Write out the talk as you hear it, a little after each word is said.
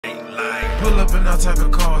Pull up in all type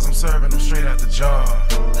of cars, I'm serving them straight out the jar.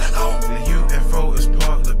 The UFO is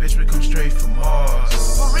parked, the bitch we come straight from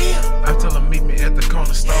Mars. For real? I tell them meet me at the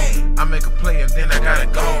corner store. I make a play and then I gotta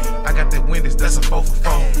go. I got that Wendy's, that's a 4 for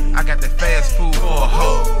 4. I got that fast food for a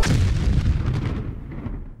hoe.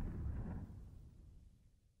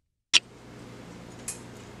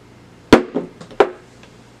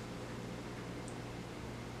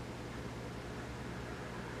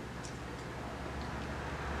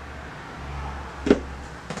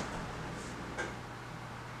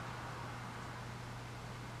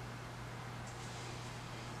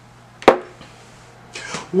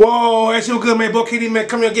 Whoa, that's your good man, Bo KD, man.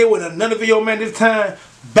 Come here again with another video, man. This time,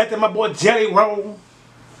 back to my boy Jelly Roll.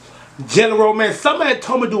 Jelly Roll, man. Somebody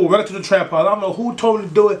told me to do a record to the trap house. I don't know who told me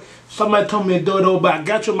to do it. Somebody told me to do it, though. But I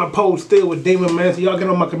got you on my post still with Demon, man. So y'all get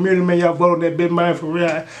on my community, man. Y'all vote on that big man for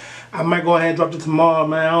real. I might go ahead and drop it tomorrow,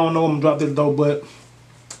 man. I don't know when I'm going to drop this, though. But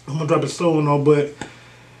I'm going to drop it soon, though. But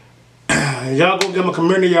y'all go get my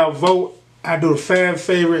community. Y'all vote. I do the fan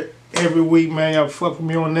favorite every week, man. Y'all fuck with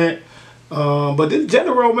me on that. But this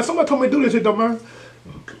General, man, somebody told me to do this shit though, man.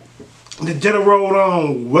 The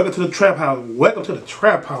General welcome to the trap house. Welcome to the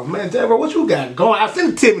trap house, man. General, what you got going? I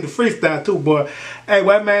sent Timmy the freestyle too, boy. Hey,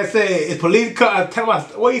 what man said, it's police come, tell my,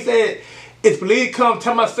 what he said, it's police come,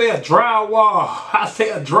 tell my say a drywall. I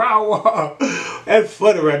say a drywall. That's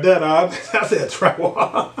funny right there, dog. I said a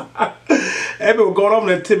drywall. That been going on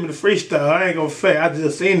that Timmy the freestyle. I ain't gonna fake. I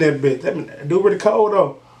just seen that bitch. That dude really cold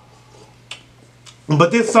though.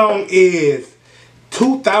 But this song is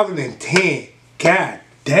 2010. God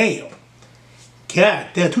damn. God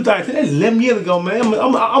damn, 2010. That's 11 years ago, man.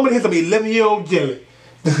 I'm gonna hit some 11-year-old Jelly.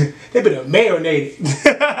 They been marinated.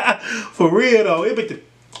 For real though. It been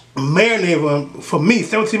marinated for me.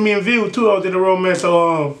 17 million views too on Jelly Roll, man.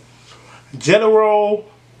 So Jelly Roll,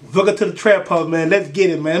 welcome to the trap house, man. Let's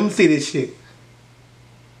get it, man. Let me see this shit.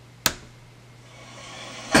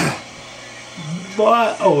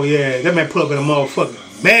 Boy, oh yeah, that man put up in a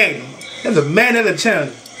motherfucking Magnum. That's a man at a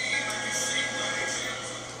challenge.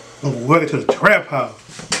 I'm working to the trap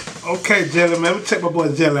house. Okay, Jelly, man. Let me check my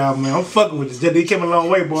boy Jelly out, man. I'm fucking with this Jelly. He came a long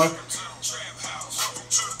way, boy.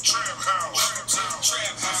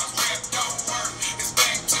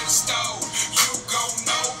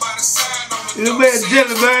 This man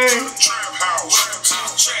Jelly, man.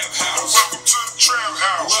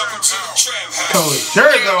 Come with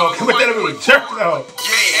jerk on. Come with that with jerk on.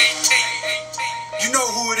 You know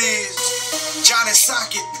who it is. Johnny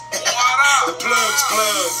Socket. The plug's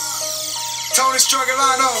plug. Tony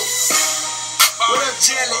Strugolano. What up,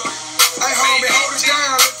 Jelly? Hey, homie, hold it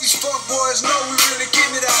down. Let these fuck boys know we really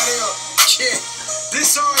getting it out here. Yeah.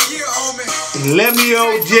 This song here, homie.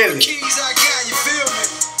 11-year-old Jelly. Keys I got, you feel me?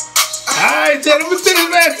 Alright, Jelly. Let me see this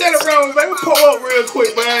man Jelly Roll, man. We pull up real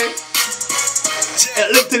quick, man.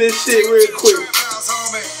 And look to this shit real quick.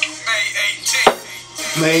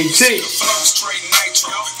 May 18th. Flow straight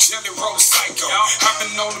nitro. Jelly Roll psycho.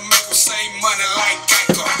 Hopping on the make save money like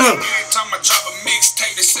Geico. Every time I drop a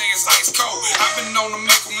mixtape, they say it's ice cold. I've been on to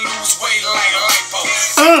make them lose weight like lipo.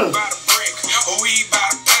 By the brick, or we by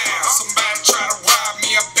the pound. Somebody try to rob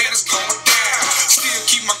me, I bet it's going down. Still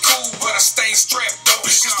keep my cool, but I stay strapped though.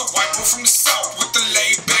 Just a white boy from the south with the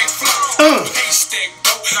laid back flow. Haystack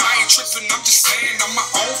though. I ain't tripping, I'm just saying I'm my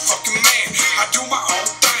own fucking man. I do my own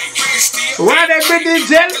thing. Why that bitch is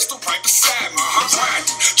Jelly? Pistol right beside me. I'm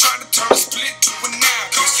grinding, trying to turn a split to a nine.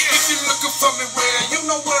 If you're looking for me, well, you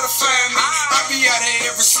know where to find me. I be out here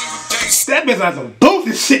every single day. That bitch like some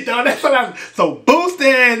boosted shit, though. That's like some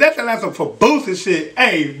boosted. That's like some for boosted shit.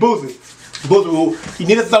 Hey, boosted. Boosted. You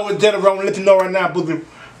need a song with Jelly Roll. Let you know right now, boosted.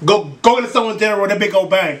 Go get a song with Jelly Roll. That bitch go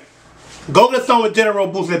bang. Go get a song with Jelly Roll,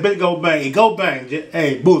 boosted. That bitch go bang. It go bang.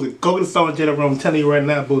 Hey, boosted. Go get a song with Jelly Roll. I'm telling you right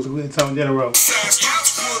now, boosted. Go get a song with Jelly Roll.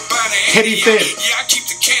 Teddy said it. Yeah, I keep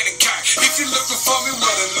the cannon cock. If you're looking for me,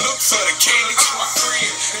 well, then look for the candy to my crib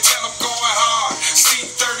and tell them going hard.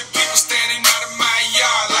 See 30 people standing out of my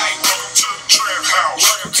yard like, welcome to the trap house.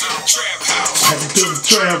 Welcome to the trap house. Welcome to the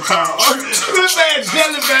trap house. This man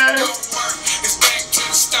Jelly, man. It's back to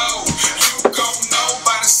the stove. You gon' know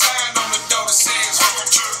by the sign on the door that says, welcome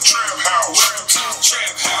to the trap house. Welcome to the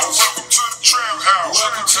trap house. Welcome to the trap house.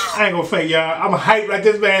 Welcome to I ain't gonna fake, y'all. I'm hype like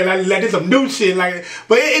this, man. Like this some new shit, like.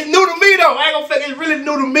 But it's new to me though. I ain't gonna fake. It's really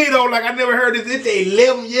new to me though. Like I never heard this. It's a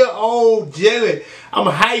 11-year-old Jelly. I'm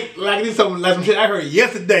hype like this. Some like some shit I heard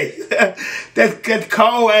yesterday. that's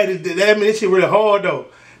cold. That mean this shit really hard though.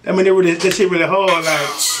 That mean this shit really hard. Like.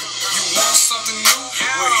 you want something new?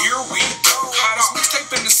 Well, here we go. Hottest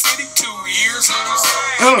mixtape in the city 2 years ago.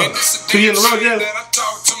 And this a 2 years in a row, Jelly. that I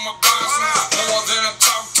talk to my boss more than I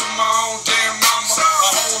talk to my own damn mama.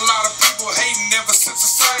 A whole lot of people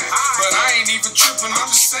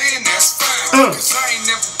Cause I ain't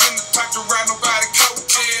never been the type to ride nobody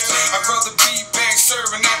coattails. I'd rather be back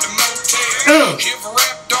serving at the motel. If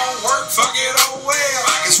rap don't work, fuck it, oh well.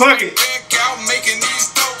 Fuck it. Back out making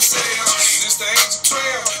these dope sales. Since the age of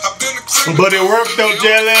 12, I've been a criminal. But it worked though,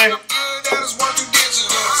 Jelly. I'm good at is working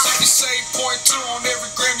digital. If you say 0.2 on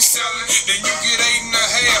every Grammy selling, then you get 8.5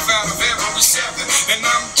 out of every 7. And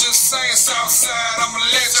I'm just saying, Southside, I'm a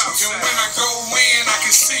legend. And when I go in, I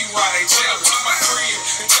can see why they jealous. To my crib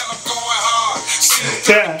and tell them going hard.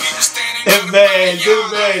 Yeah. This man,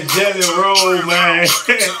 Jelly Roll, man.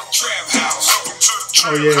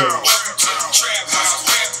 Oh yeah.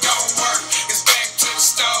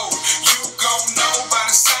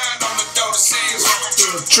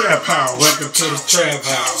 Trap house, welcome to the trap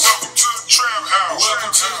house. Welcome to the trap house.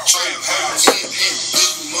 Welcome to the trap house.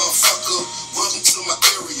 Motherfucker, welcome to my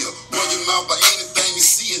area. Run your mouth by anything you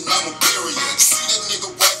see and I'm a barrier. See that nigga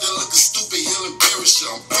right there looking stupid, he'll embarrass you.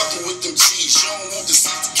 I'm fucking with them G's, you don't want to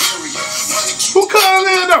see the carrier. Money keep who calling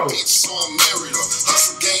in though? So I'm married her.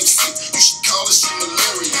 Hustle game sick, you should call this shit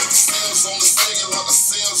malaria. Sales on the cellular,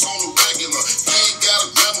 sales on the regular. You ain't got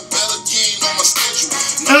a gram of better, you ain't on my schedule.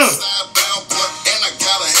 No sidebound, but and I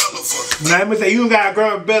got a hell of a. Now let me say, you got a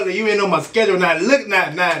grab belly, you ain't on my schedule. Now look, now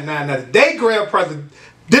today grab prices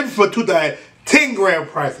different for 2010 grab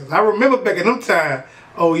prices. I remember back in them time.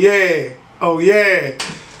 Oh yeah,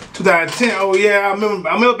 2010. Oh yeah, I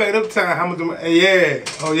remember back in them time. How much? Yeah,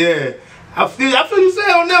 oh yeah. I feel you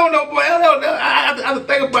say on that one though, boy. I have to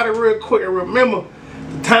think about it real quick and remember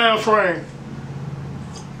the time frame.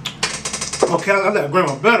 Okay, I got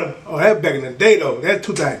grandma better. Oh, that's back in the day though. That's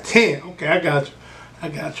 2010. Okay, I got you.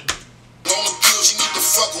 On the bills, you need to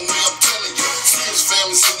fuck with me, I'm telling you. Serious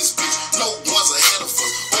families in this bitch, no one's ahead of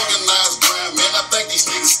us. Organized crime, man, I think these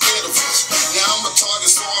niggas scared of us. Now I'm a target,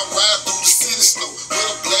 so I ride through the city slow. With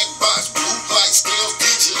a black box, blue light, scales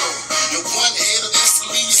digital. And one head of this to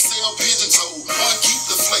leave you sell pigeon toe. One keep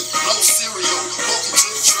the flake, no cereal. Welcome to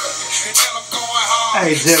the trap. And tell them going hard.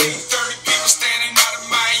 Hey, Jelly. 30 people standing out of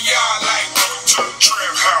my yard like, welcome to the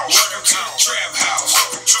trap house. Welcome to the trap house.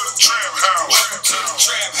 Welcome to the trap house. Welcome to the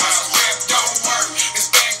trap house. Rap don't work, it's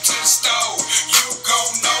back to the stove. You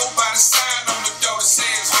gon' know by the sign on the door that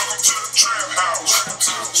says, welcome to the trap house. Welcome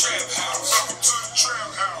to the trap house. Welcome to the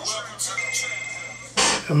trap house. Welcome to the trap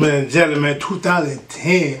house. Man, Jelly, man,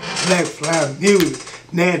 2010, Black Fly Music,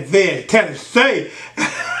 Nashville, Tennessee.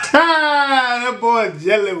 That boy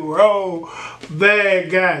Jelly Roll, man,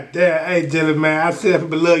 goddamn. Hey, Jelly, man, I said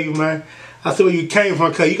people love you, man. I see where you came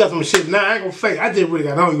from, cause you got some shit. Nah, I ain't gonna fake. I just really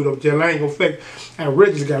got on you though, Jelly. I ain't gonna fake. I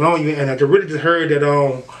really just got on you, and I really just heard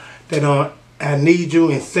that I need you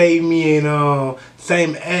and save me and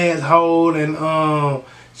same asshole and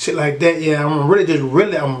shit like that. Yeah, I'm really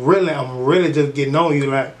just getting on you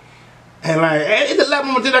like. And like, it's a lot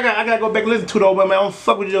more shit I gotta go back and listen to though, but man, I don't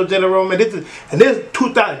fuck with you, Jelly Roll, man. This is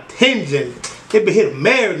 2010 Jelly. It been hit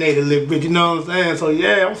marinated a little bit, you know what I'm saying? So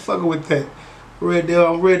yeah, I'm fucking with that.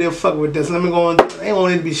 I'm ready to fuck with this. So let me go on. I ain't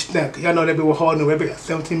want it to be snapped. Y'all know that bitch was hard. That bitch got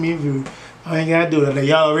 17 million views. I ain't gotta do that.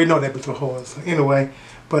 Y'all already know that bitch was hard. So anyway,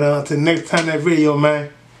 but till next time that video, man,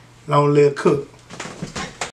 long live Cook.